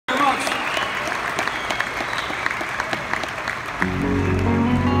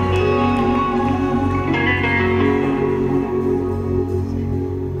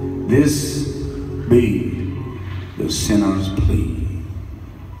sinner's plea.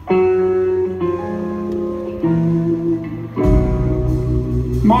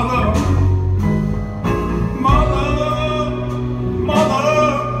 Mother, mother, mother,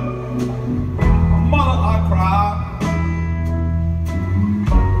 mother, I cry.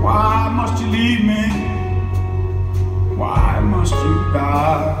 Why must you leave me? Why must you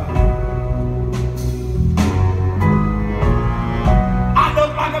die? I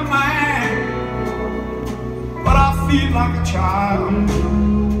look like a man, but I feel like a child.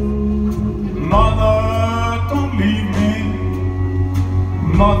 Mother, don't leave me.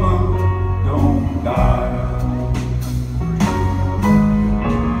 Mother, don't die.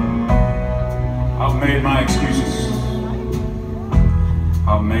 I've made my excuses.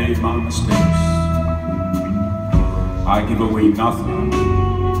 I've made my mistakes. I give away nothing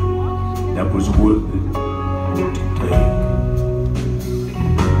that was worth it to take.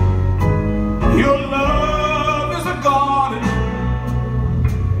 Your love is a garden,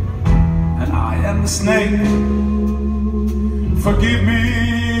 and I am the snake. Forgive me,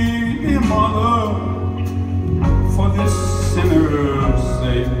 dear mother, for this sinner's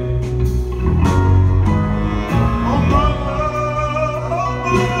sake. Oh mother,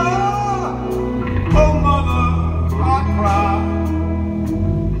 oh mother, I cry.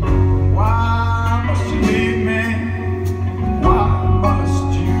 Why must you leave me? Why must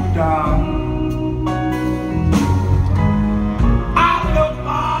you die? I look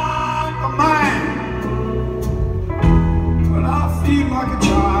like a man, but I feel like a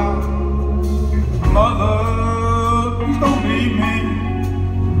child. Mother, please don't leave me.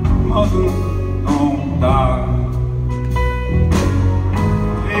 Mother, don't die.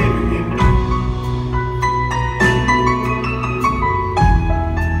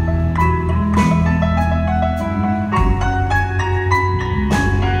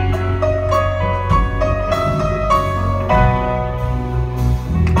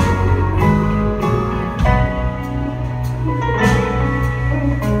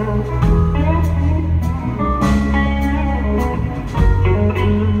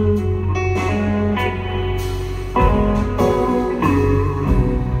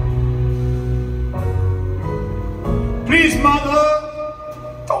 Please, mother,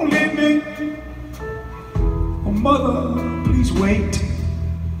 don't leave me. Oh, mother, please wait.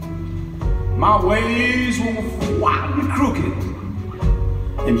 My ways were wild and crooked,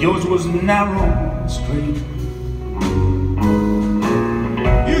 and yours was narrow and straight.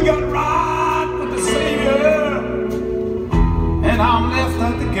 You got right with the Savior, and I'm left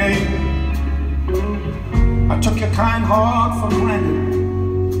at the gate. I took your kind heart for granted.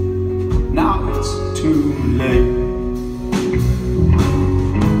 Now it's too late.